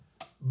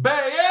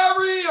Bay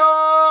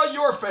Area,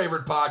 your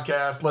favorite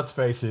podcast. Let's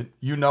face it.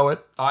 You know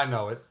it. I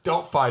know it.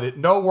 Don't fight it.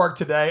 No work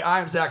today.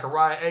 I am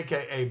Zachariah,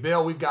 a.k.a.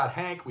 Bill. We've got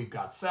Hank. We've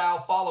got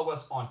Sal. Follow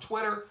us on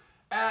Twitter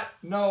at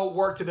No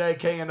Work Today,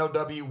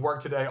 KNOW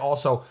Work Today.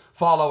 Also,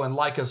 follow and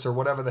like us or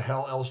whatever the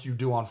hell else you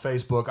do on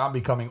Facebook. I'm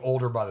becoming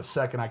older by the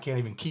second. I can't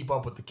even keep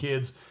up with the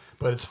kids.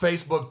 But it's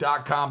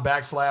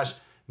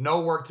facebook.com/No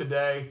Work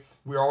Today.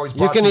 We're always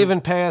You can even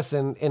pay us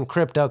in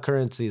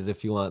cryptocurrencies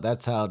if you want.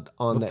 That's how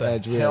on the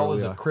edge we are. What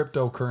the hell is a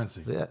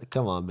cryptocurrency? Yeah,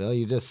 come on, Bill.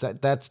 You just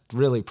said that's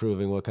really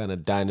proving what kind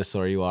of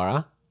dinosaur you are,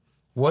 huh?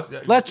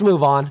 What? Let's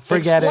move on.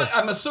 Forget it.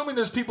 I'm assuming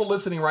there's people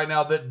listening right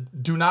now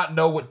that do not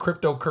know what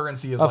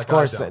cryptocurrency is. Of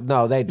course,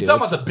 no, they do. You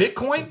talking about the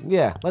Bitcoin?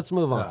 Yeah, let's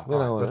move on.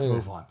 Let's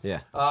move on. Yeah.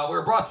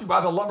 We're brought to you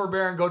by The Lumber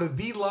Baron. Go to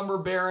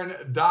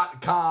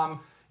thelumberbaron.com.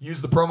 Use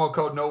the promo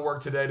code No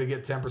Work Today to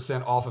get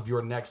 10% off of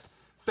your next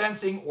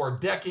fencing or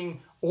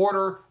decking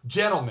order.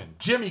 Gentlemen,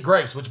 Jimmy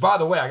Grapes, which, by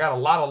the way, I got a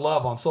lot of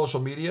love on social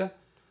media.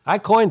 I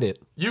coined it.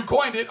 You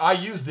coined it. I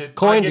used it.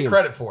 Coined I get him.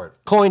 credit for it.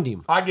 Coined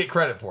him. I get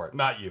credit for it,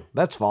 not you.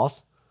 That's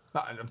false.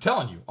 I'm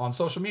telling you, on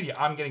social media,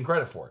 I'm getting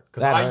credit for it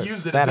because That I hurts.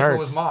 used it That as if hurts. it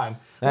was mine.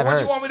 That What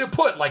do you hurts. want me to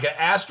put? Like an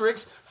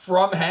asterisk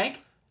from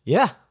Hank?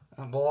 Yeah.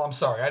 Well, I'm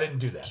sorry, I didn't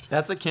do that.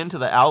 That's akin to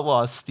the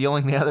Outlaws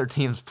stealing the other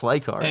team's play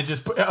cards. And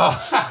just put,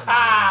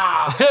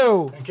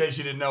 Ew. in case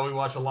you didn't know, we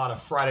watch a lot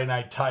of Friday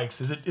Night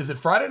Tykes. Is it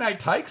Friday Night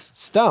Tykes?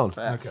 Stone.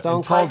 Okay. Stone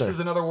And Tykes Calder. is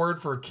another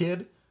word for a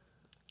kid?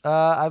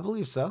 I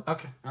believe so.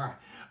 Okay, all right.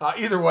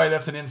 Either way,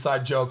 that's an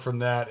inside joke from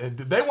that.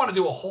 They want to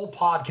do a whole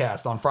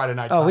podcast on Friday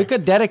Night Tykes. Oh, we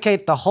could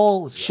dedicate the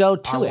whole show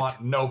to I it.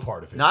 want no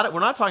part of it. We're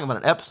not talking about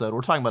an episode.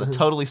 We're talking about a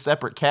totally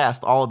separate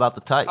cast all about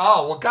the Tykes.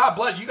 Oh, well, God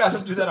bless. You guys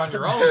can do that on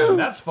your own. Man.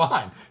 That's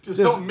fine. Just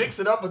don't mix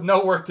it up with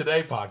No Work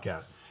Today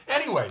podcast.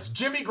 Anyways,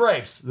 Jimmy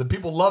Grapes. The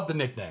people love the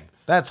nickname.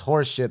 That's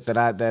horse shit that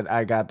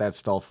I got that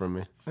stole from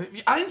me.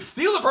 I didn't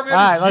steal it from you. All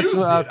I right, just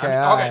used it. okay,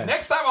 I all mean, okay, right.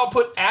 next time I'll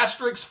put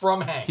asterisks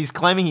from Hank. He's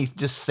claiming he's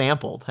just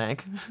sampled,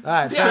 Hank. All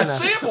right, Yeah, fair I enough.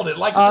 sampled it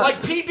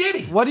like P.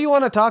 Diddy. What do you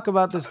want to talk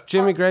about this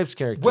Jimmy Grapes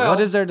character? well-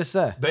 What is there to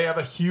say? They have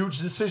a huge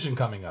decision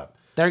coming up.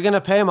 They're going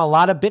to pay him a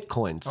lot of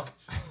bitcoins.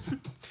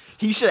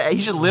 He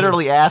should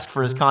literally ask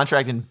for his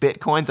contract in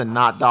bitcoins and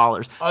not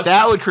dollars. Us-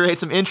 That would create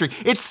some intrigue.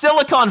 It's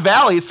Silicon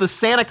Valley. It's the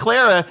Santa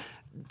Clara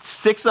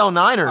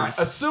 609ers.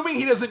 Assuming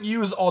he doesn't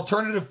use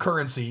alternative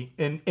currency,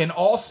 in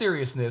all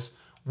seriousness,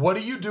 what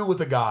do you do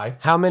with a guy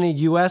How many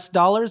US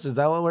dollars? Is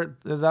that what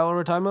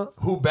we're talking about?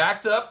 who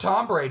backed up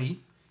Tom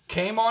Brady,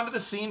 came onto the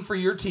scene for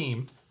your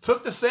team,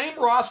 took the same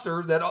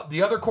roster that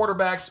the other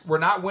quarterbacks were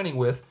not winning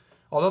with,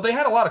 although they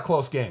had a lot of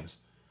close games,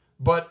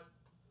 but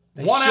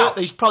won out.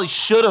 They probably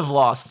should have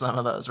lost some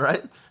of those,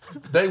 right?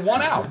 They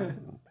won out.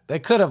 They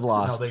could have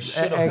lost. No, they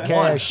should have AKA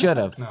won. should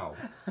have. No.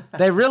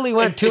 They really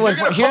went If 2 you're and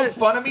 4. going to Here, poke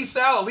fun of me,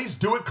 Sal, at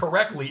least do it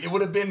correctly. It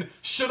would have been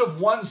should have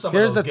won some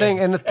here's of the those thing.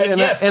 games. In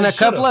Yes, a they couple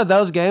should have. of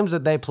those games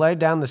that they played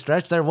down the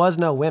stretch, there was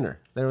no winner.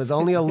 There was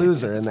only a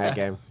loser in that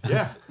game.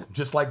 Yeah,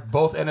 just like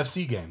both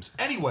NFC games.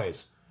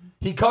 Anyways,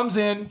 he comes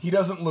in, he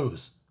doesn't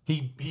lose.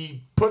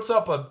 He puts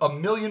up a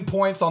million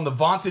points on the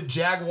vaunted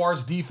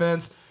Jaguars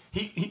defense.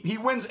 He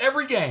wins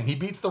every game. He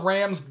beats the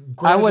Rams. I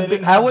Granted, would they be,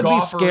 didn't I have would be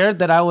Goff or- scared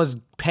that I was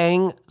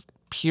paying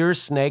pure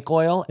snake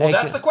oil. Well,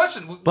 that's the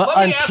question. But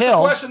Let me ask the until-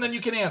 question, then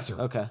you can answer.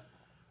 Okay.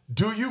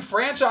 Do you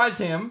franchise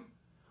him,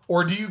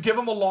 or do you give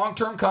him a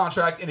long-term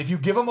contract? And if you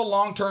give him a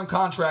long-term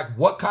contract,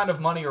 what kind of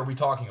money are we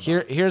talking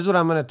about? Here's what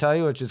I'm going to tell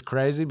you, which is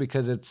crazy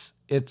because it's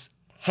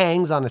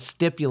hangs on a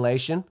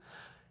stipulation.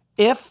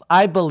 If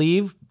I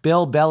believe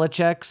Bill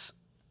Belichick's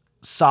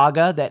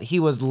saga that he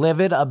was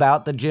livid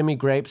about the Jimmy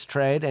Grapes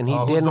trade and he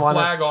Who's didn't the want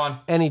flag on?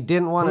 and he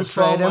didn't want Whose to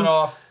trade phone went him,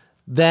 off?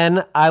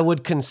 then I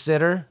would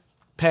consider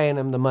paying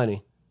him the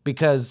money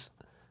because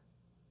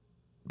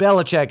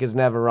Belichick is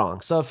never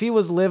wrong. So if he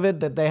was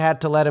livid that they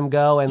had to let him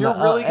go and You're the,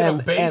 really going and-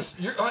 to base...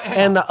 and- you're- hang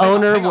and on, the hang on,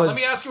 owner hang on. was-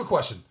 Let me ask you a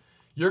question.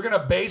 You're going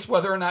to base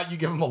whether or not you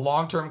give him a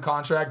long-term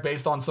contract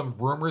based on some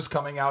rumors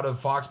coming out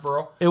of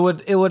Foxborough?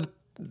 it would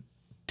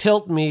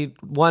tilt me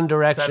one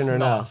direction That's or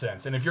no.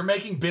 nonsense. And if you're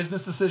making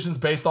business decisions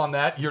based on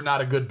that, you're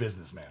not a good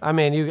businessman. I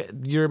mean,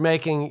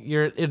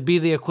 it'd be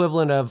the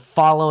equivalent of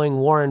following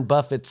Warren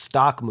Buffett's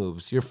stock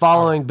moves. You're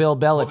following Bill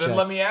Well, Belichick. then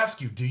let me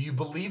ask you, do you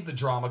believe the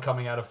drama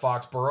coming out of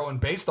Foxborough? And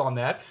based on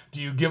that, do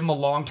you give him a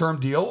long-term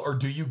deal or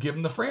do you give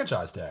him the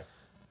franchise tag?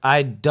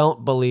 I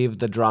don't believe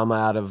the drama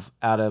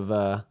out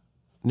of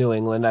New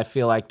England. I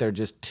feel like they're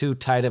just too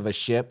tight of a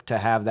ship to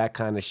have that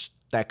kind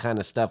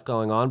of stuff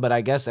going on. But I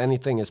guess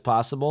anything is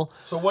possible.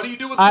 So what do you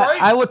do with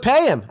Grapes? I would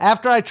pay him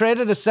after I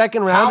traded a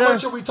second How rounder.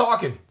 much are we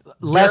talking?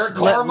 Less- Derek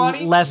Carr le-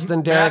 money? less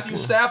than Derek- Matthew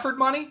Stafford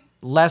money?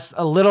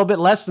 A little bit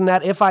less than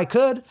that if I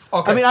could.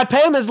 Okay. I mean, I'd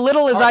pay him as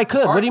little as I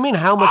could. What do you mean?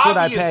 How much would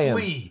I pay him?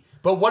 Obviously.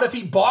 But what if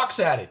he balks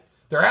at it?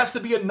 There has to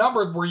be a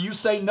number where you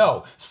say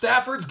no.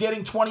 Stafford's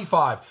getting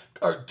 25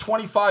 or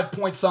 25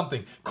 point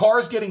something.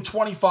 Carr's getting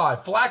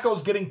 25.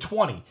 Flacco's getting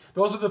 20.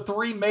 Those are the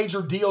three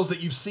major deals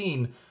that you've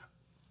seen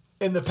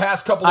in the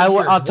past couple of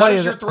years. I'll tell What you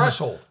is your that-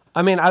 threshold?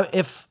 I mean,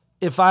 if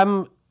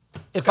I'm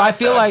if I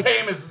feel like pay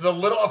him as the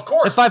little, of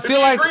course. If I feel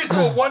he like- agrees to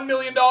a $1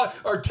 million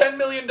or $10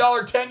 million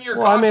 10-year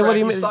Well, I contract, mean, what do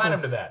you mean? sign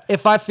him to that.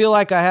 If I feel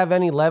like I have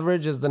any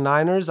leverage as the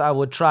Niners, I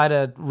would try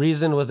to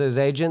reason with his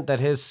agent that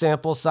his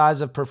sample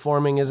size of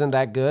performing isn't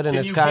that good, and Can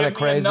it's you kind give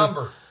of me a crazy.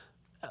 number?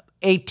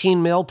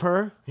 18 mil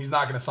per. He's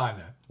not going to sign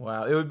that.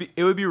 Wow, it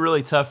would be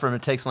really tough for him to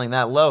take something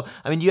that low.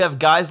 I mean, you have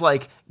guys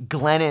like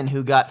Glennon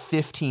who got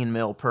 15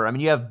 mil per. I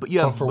mean, you have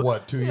for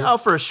what, 2 years? Oh,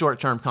 for a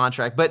short-term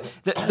contract. But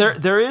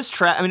there is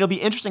track. I mean, it'll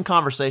be interesting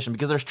conversation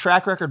because there's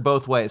track record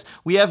both ways.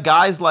 We have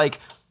guys like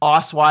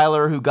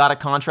Osweiler, who got a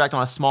contract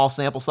on a small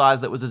sample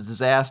size that was a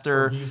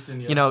disaster. From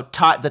Houston, yeah. You know,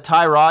 the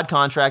Tyrod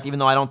contract, even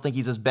though I don't think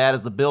he's as bad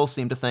as the Bills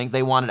seem to think,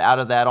 they wanted out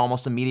of that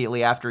almost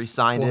immediately after he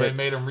signed Well, it. they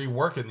made him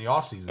rework it in the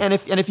offseason.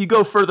 And if you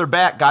go further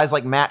back, guys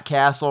like Matt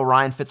Castle,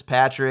 Ryan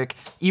Fitzpatrick,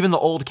 even the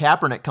old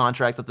Kaepernick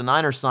contract that the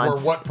Niners signed, or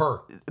what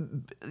per?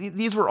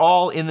 these were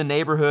all in the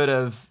neighborhood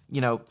of,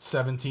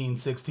 17,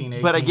 16,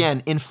 18. but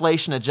again,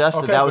 inflation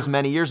adjusted. Okay, that was but-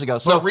 many years ago. But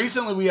So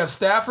recently we have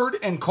Stafford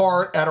and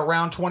Carr at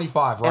around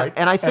 25, right?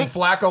 and I think-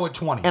 Flacco at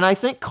 20. And I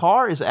think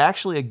Carr is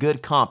actually a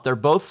good comp. They're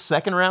both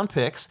second-round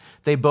picks.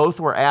 They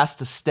both were asked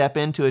to step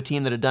into a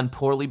team that had done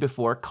poorly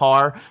before.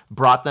 Carr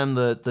brought them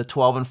the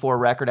 12-4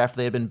 record after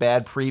they had been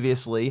bad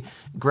previously.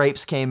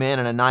 Grapes came in,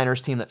 and a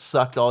Niners team that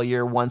sucked all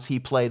year. Once he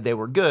played, they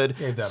were good.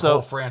 Gave that So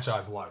whole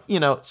franchise life.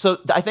 so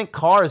I think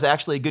Carr is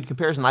actually a good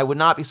comparison. I would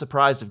not be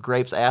surprised if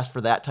Grapes asked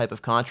for that type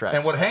of contract.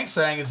 And what Hank's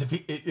saying is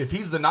if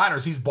he's the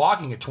Niners, he's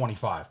balking at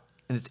 25.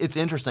 And it's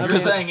interesting. You're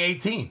saying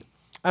 18.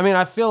 I mean,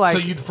 I feel like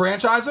So you'd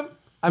franchise him?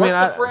 mean, What's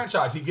I- the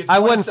franchise? He'd get I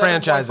wouldn't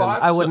franchise him. 27.5?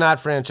 I would not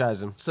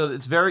franchise him. So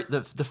it's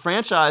the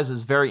franchise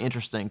is very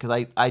interesting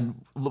because I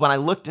when I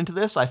looked into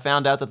this, I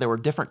found out that there were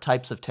different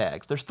types of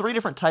tags. There's 3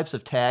 different types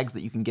of tags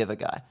that you can give a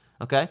guy.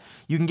 Okay,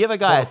 you can give a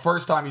guy. Well, the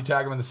first time you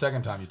tag him and the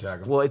second time you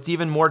tag him. Well, it's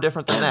even more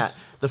different than that.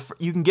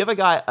 You can give a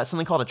guy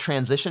something called a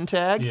transition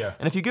tag. Yeah.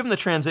 And if you give him the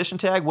transition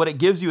tag, what it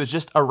gives you is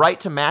just a right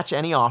to match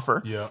any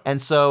offer. Yeah.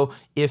 And so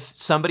if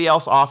somebody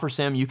else offers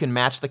him, you can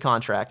match the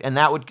contract, and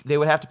they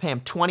would have to pay him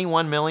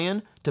 $21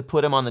 million to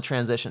put him on the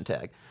transition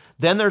tag.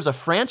 Then there's a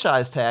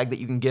franchise tag that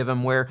you can give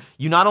him where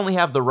you not only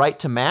have the right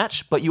to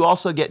match, but you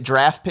also get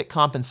draft pick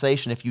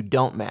compensation if you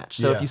don't match.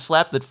 So Yeah. if you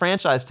slap the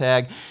franchise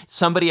tag,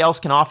 somebody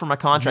else can offer him a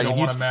contract. don't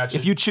wanna match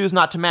if it. you choose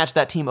not to match,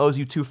 that team owes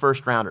you 2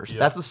 first-rounders. Yeah.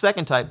 That's the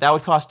second type. That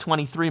would cost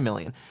 $23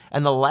 million.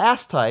 And the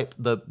last type,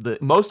 the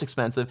most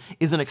expensive,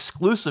 is an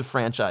exclusive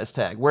franchise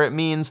tag, where it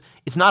means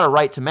it's not a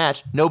right to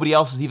match. Nobody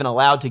else is even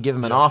allowed to give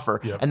him an offer,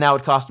 Yep. and that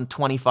would cost him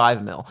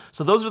 $25 million.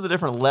 So those are the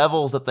different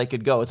levels that they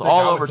could go. It's I think all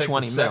I would over take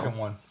 $20 the million. second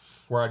one,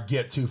 where I'd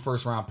get 2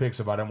 first-round picks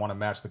if I didn't want to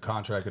match the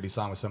contract that he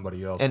signed with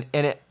somebody else.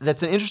 And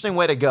that's an interesting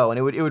way to go. And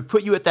it would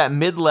put you at that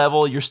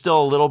mid-level. You're still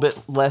a little bit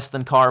less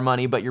than Carr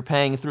money, but you're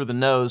paying through the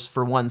nose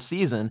for one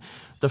season.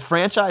 The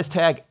franchise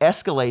tag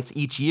escalates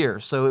each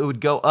year. So it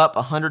would go up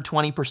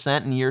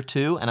 120% in year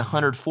 2 and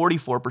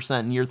 144%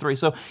 in year 3.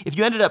 So if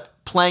you ended up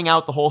playing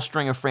out the whole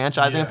string of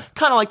franchising, Yeah.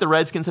 kind of like the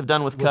Redskins have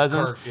done with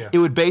Cousins, Kirk, yeah. it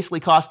would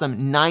basically cost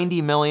them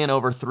 $90 million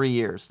over 3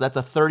 years. That's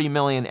a $30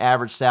 million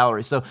average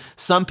salary. So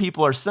some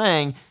people are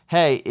saying,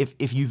 hey,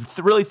 if you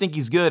really think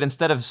he's good,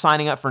 instead of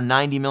signing up for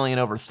 $90 million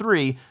over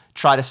 3,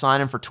 try to sign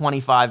him for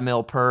 $25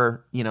 million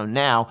per,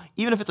 now,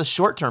 even if it's a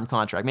short-term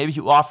contract. Maybe if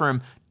you offer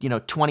him,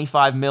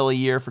 $25 million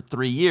a year for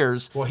 3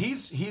 years. Well,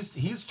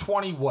 he's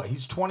 20. What?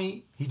 He's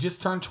 20. He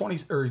just turned 20,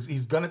 or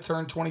he's gonna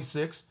turn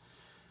 26.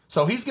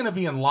 So he's gonna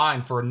be in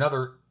line for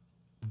another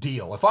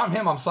deal. If I'm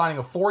him, I'm signing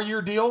a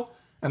 4-year deal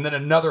and then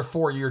another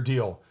 4-year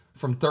deal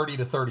from 30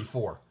 to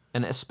 34.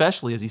 And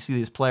especially as you see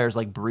these players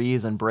like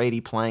Breeze and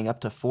Brady playing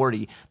up to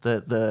 40,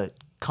 the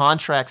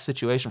contract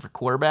situation for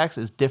quarterbacks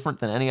is different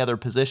than any other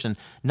position,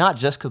 not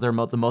just because they're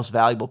the most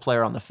valuable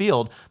player on the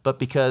field, but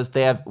because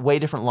they have way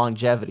different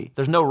longevity.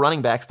 There's no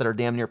running backs that are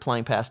damn near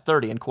playing past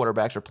 30, and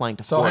quarterbacks are playing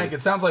to So 40. Hank,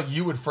 it sounds like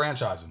you would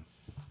franchise him.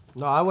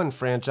 No, I wouldn't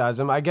franchise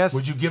him. I guess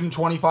Would you give him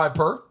 25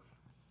 per?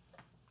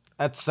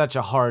 that's such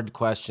a hard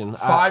question.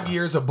 5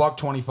 years,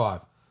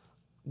 $125.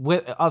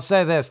 I'll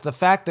say this: the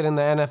fact that in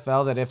the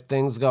NFL, that if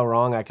things go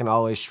wrong, I can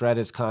always shred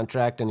his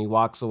contract and he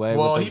walks away.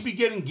 Well, with he'd be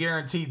getting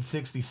guaranteed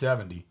 60,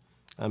 70.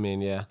 I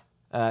mean, yeah,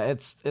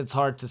 it's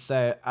hard to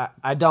say.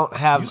 I don't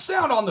have. You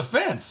sound on the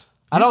fence.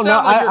 I don't you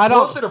sound know. Like you're I don't-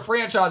 closer to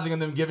franchising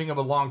and then giving him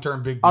a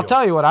long-term big deal. I'll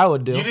tell you what I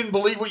would do. You didn't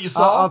believe what you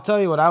saw? I'll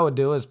tell you what I would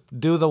do is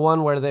do the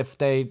one where if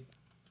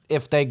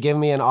they give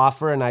me an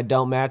offer and I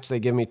don't match, they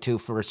give me 2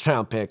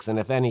 first-round picks. And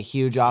if any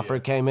huge offer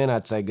came in,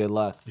 I'd say good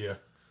luck. Yeah.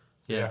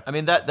 Yeah, I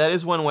mean that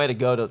is one way to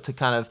go to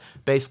kind of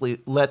basically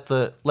let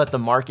the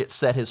market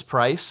set his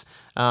price.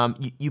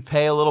 You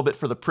pay a little bit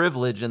for the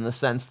privilege in the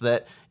sense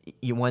that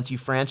once you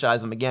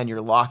franchise him again,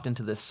 you're locked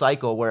into this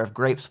cycle where if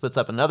Grapes puts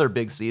up another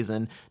big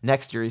season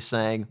next year, he's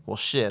saying, "Well,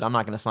 shit, I'm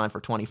not going to sign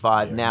for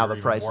 25. Yeah, now you're the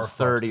even price more is fucked.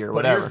 30 or But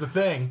whatever." here's the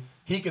thing: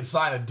 he could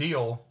sign a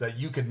deal that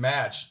you could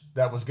match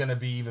that was going to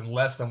be even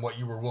less than what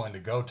you were willing to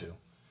go to.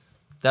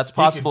 That's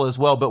possible as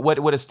well. But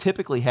what has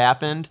typically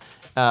happened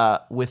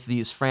with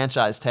these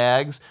franchise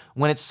tags,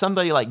 when it's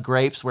somebody like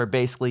Grapes, where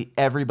basically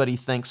everybody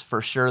thinks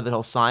for sure that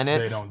he'll sign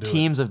it,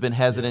 teams have been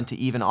hesitant to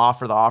even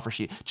offer the offer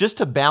sheet, just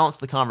to balance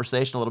the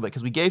conversation a little bit.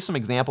 Because we gave some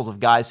examples of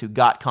guys who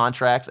got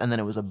contracts and then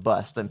it was a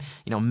bust. And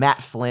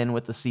Matt Flynn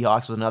with the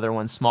Seahawks was another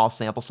one, small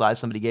sample size.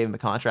 Somebody gave him a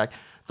contract.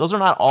 Those are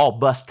not all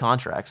bust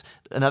contracts.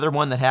 Another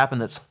one that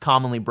happened that's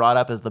commonly brought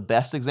up as the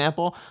best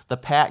example, the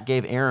Pat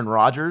gave Aaron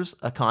Rodgers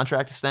a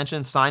contract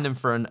extension, signed him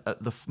for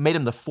made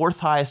him the 4th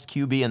highest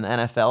QB in the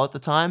NFL at the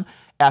time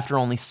after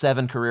only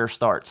 7 career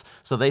starts.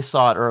 So they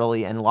saw it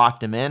early and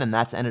locked him in, and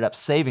that's ended up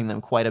saving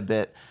them quite a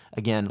bit,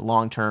 again,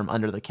 long-term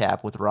under the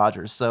cap with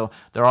Rodgers. So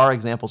there are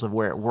examples of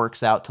where it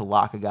works out to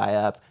lock a guy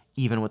up,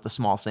 even with the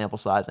small sample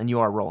size, and you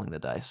are rolling the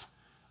dice.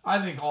 I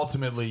think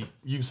ultimately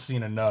you've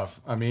seen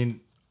enough. I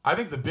mean, I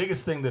think the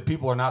biggest thing that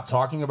people are not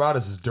talking about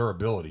is his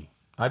durability.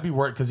 I'd be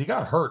worried because he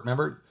got hurt.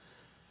 Remember,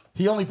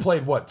 he only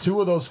played,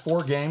 2 of those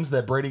 4 games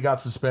that Brady got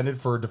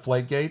suspended for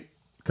Deflategate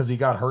because he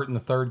got hurt in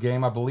the 3rd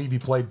game. I believe he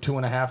played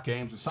 2.5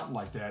 games or something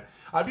like that.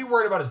 I'd be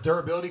worried about his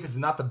durability because he's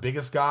not the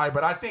biggest guy,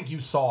 but I think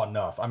you saw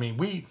enough. I mean,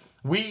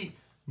 we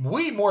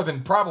more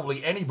than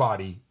probably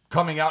anybody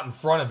coming out in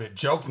front of it,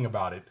 joking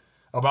about it,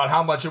 about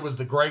how much it was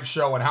the Grape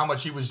Show and how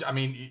much he was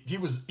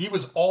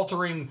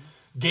altering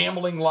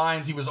gambling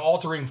lines. He was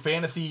altering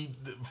fantasy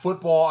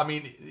football. I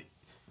mean,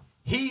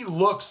 he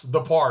looks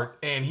the part,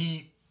 and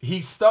he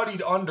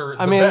studied under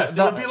the best.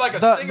 It would be like a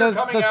singer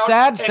coming out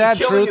and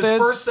killing his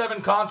first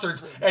 7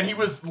 concerts, and he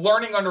was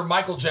learning under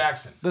Michael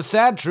Jackson. The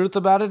sad truth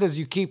about it is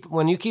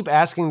when you keep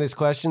asking these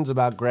questions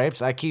about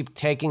Grapes, I keep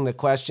taking the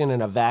question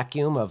in a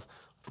vacuum of,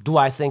 do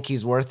I think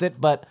he's worth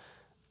it? But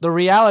the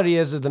reality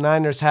is that the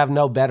Niners have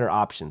no better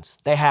options.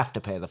 They have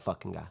to pay the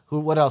fucking guy.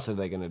 What else are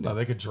they going to do? No,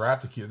 they could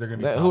draft a Q. They're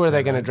going to be Who are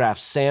they going to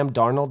draft? Sam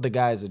Darnold? The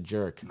guy is a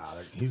jerk. Nah,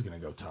 he's going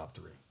to go top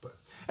 3. But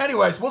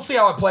anyways, we'll see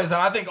how it plays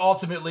out. I think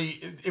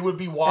ultimately it would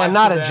be wise. And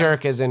not a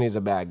jerk as in he's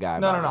a bad guy.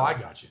 No, I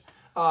got you.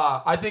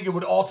 I think it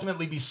would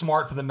ultimately be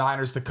smart for the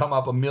Niners to come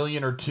up $1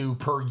 million or $2 million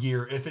per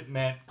year if it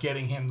meant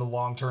getting him the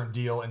long-term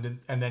deal and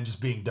then just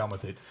being done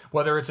with it.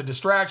 Whether it's a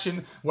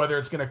distraction, whether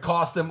it's going to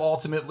cost them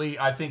ultimately,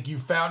 I think you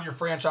found your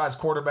franchise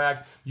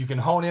quarterback. You can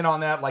hone in on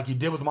that like you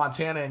did with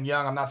Montana and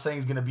Young. I'm not saying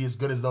he's going to be as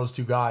good as those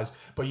 2 guys,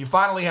 but you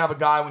finally have a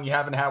guy when you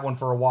haven't had one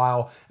for a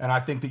while, and I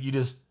think that you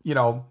just,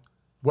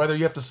 whether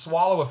you have to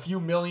swallow a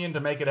few million to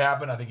make it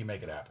happen, I think you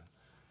make it happen.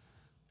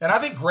 And I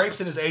think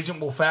Grapes and his agent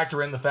will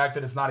factor in the fact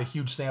that it's not a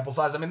huge sample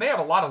size. I mean, they have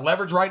a lot of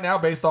leverage right now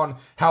based on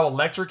how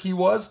electric he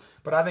was,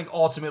 but I think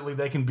ultimately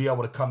they can be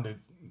able to come to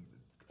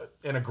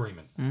an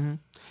agreement. Mm-hmm.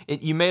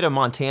 You made a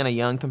Montana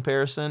Young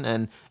comparison,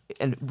 and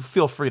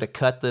feel free to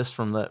cut this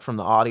from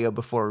the audio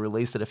before we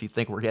release it if you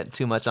think we're getting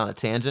too much on a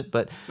tangent.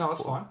 But no,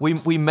 it's fine.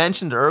 We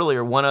mentioned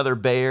earlier one other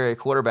Bay Area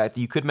quarterback that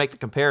you could make the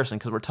comparison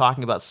because we're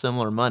talking about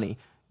similar money.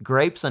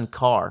 Grapes and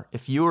Carr.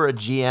 If you were a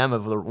GM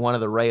of one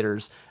of the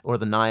Raiders or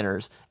the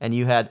Niners, and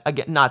you had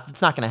it's not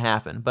going to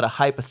happen, but a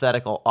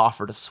hypothetical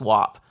offer to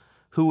swap,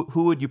 who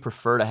would you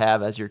prefer to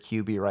have as your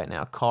QB right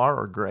now, Carr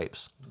or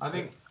Grapes? I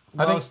think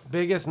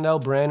biggest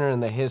no-brainer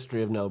in the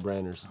history of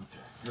no-brainers. Okay.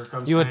 Here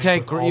comes you would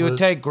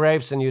take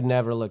Grapes and you'd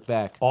never look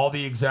back. All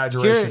the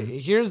exaggeration.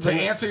 Here's to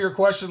answer your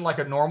question like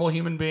a normal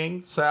human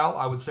being, Sal,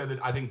 I would say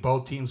that I think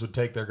both teams would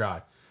take their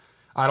guy.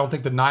 I don't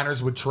think the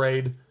Niners would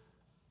trade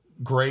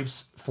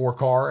Grapes for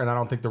Carr, and I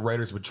don't think the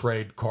Raiders would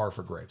trade Carr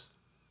for Grapes.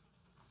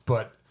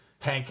 But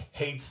Hank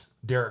hates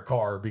Derek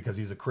Carr because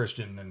he's a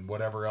Christian and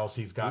whatever else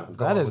he's got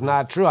going. That is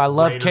not true. I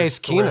love Raiders Case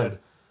Keenum. thread.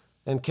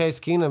 And Case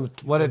Keenum,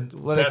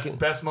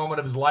 best moment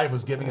of his life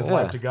was giving his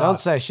life to God.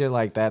 Don't say shit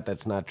like that.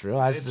 That's not true.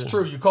 It's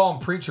true. You call him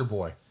Preacher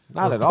Boy.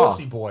 Not or at all.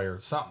 Pussy Boy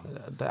or something.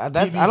 I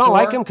don't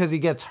like him because he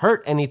gets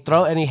hurt and he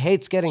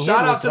hates getting hit.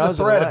 Shout out to the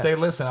thread if they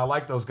listen. I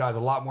like those guys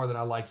a lot more than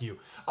I like you.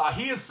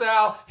 He is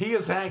Sal. He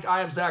is Hank. I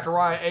am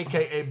Zachariah,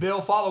 a.k.a.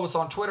 Bill. Follow us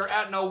on Twitter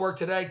at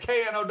NoWorkToday,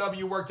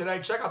 KNOW Work Today.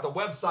 Check out the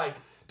website,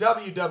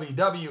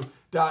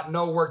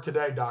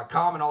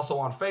 www.noworktoday.com, and also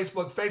on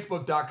Facebook,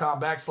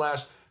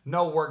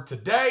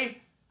 facebook.com/NoWorkToday.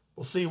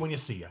 We'll see you when you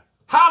see ya.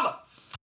 Holla!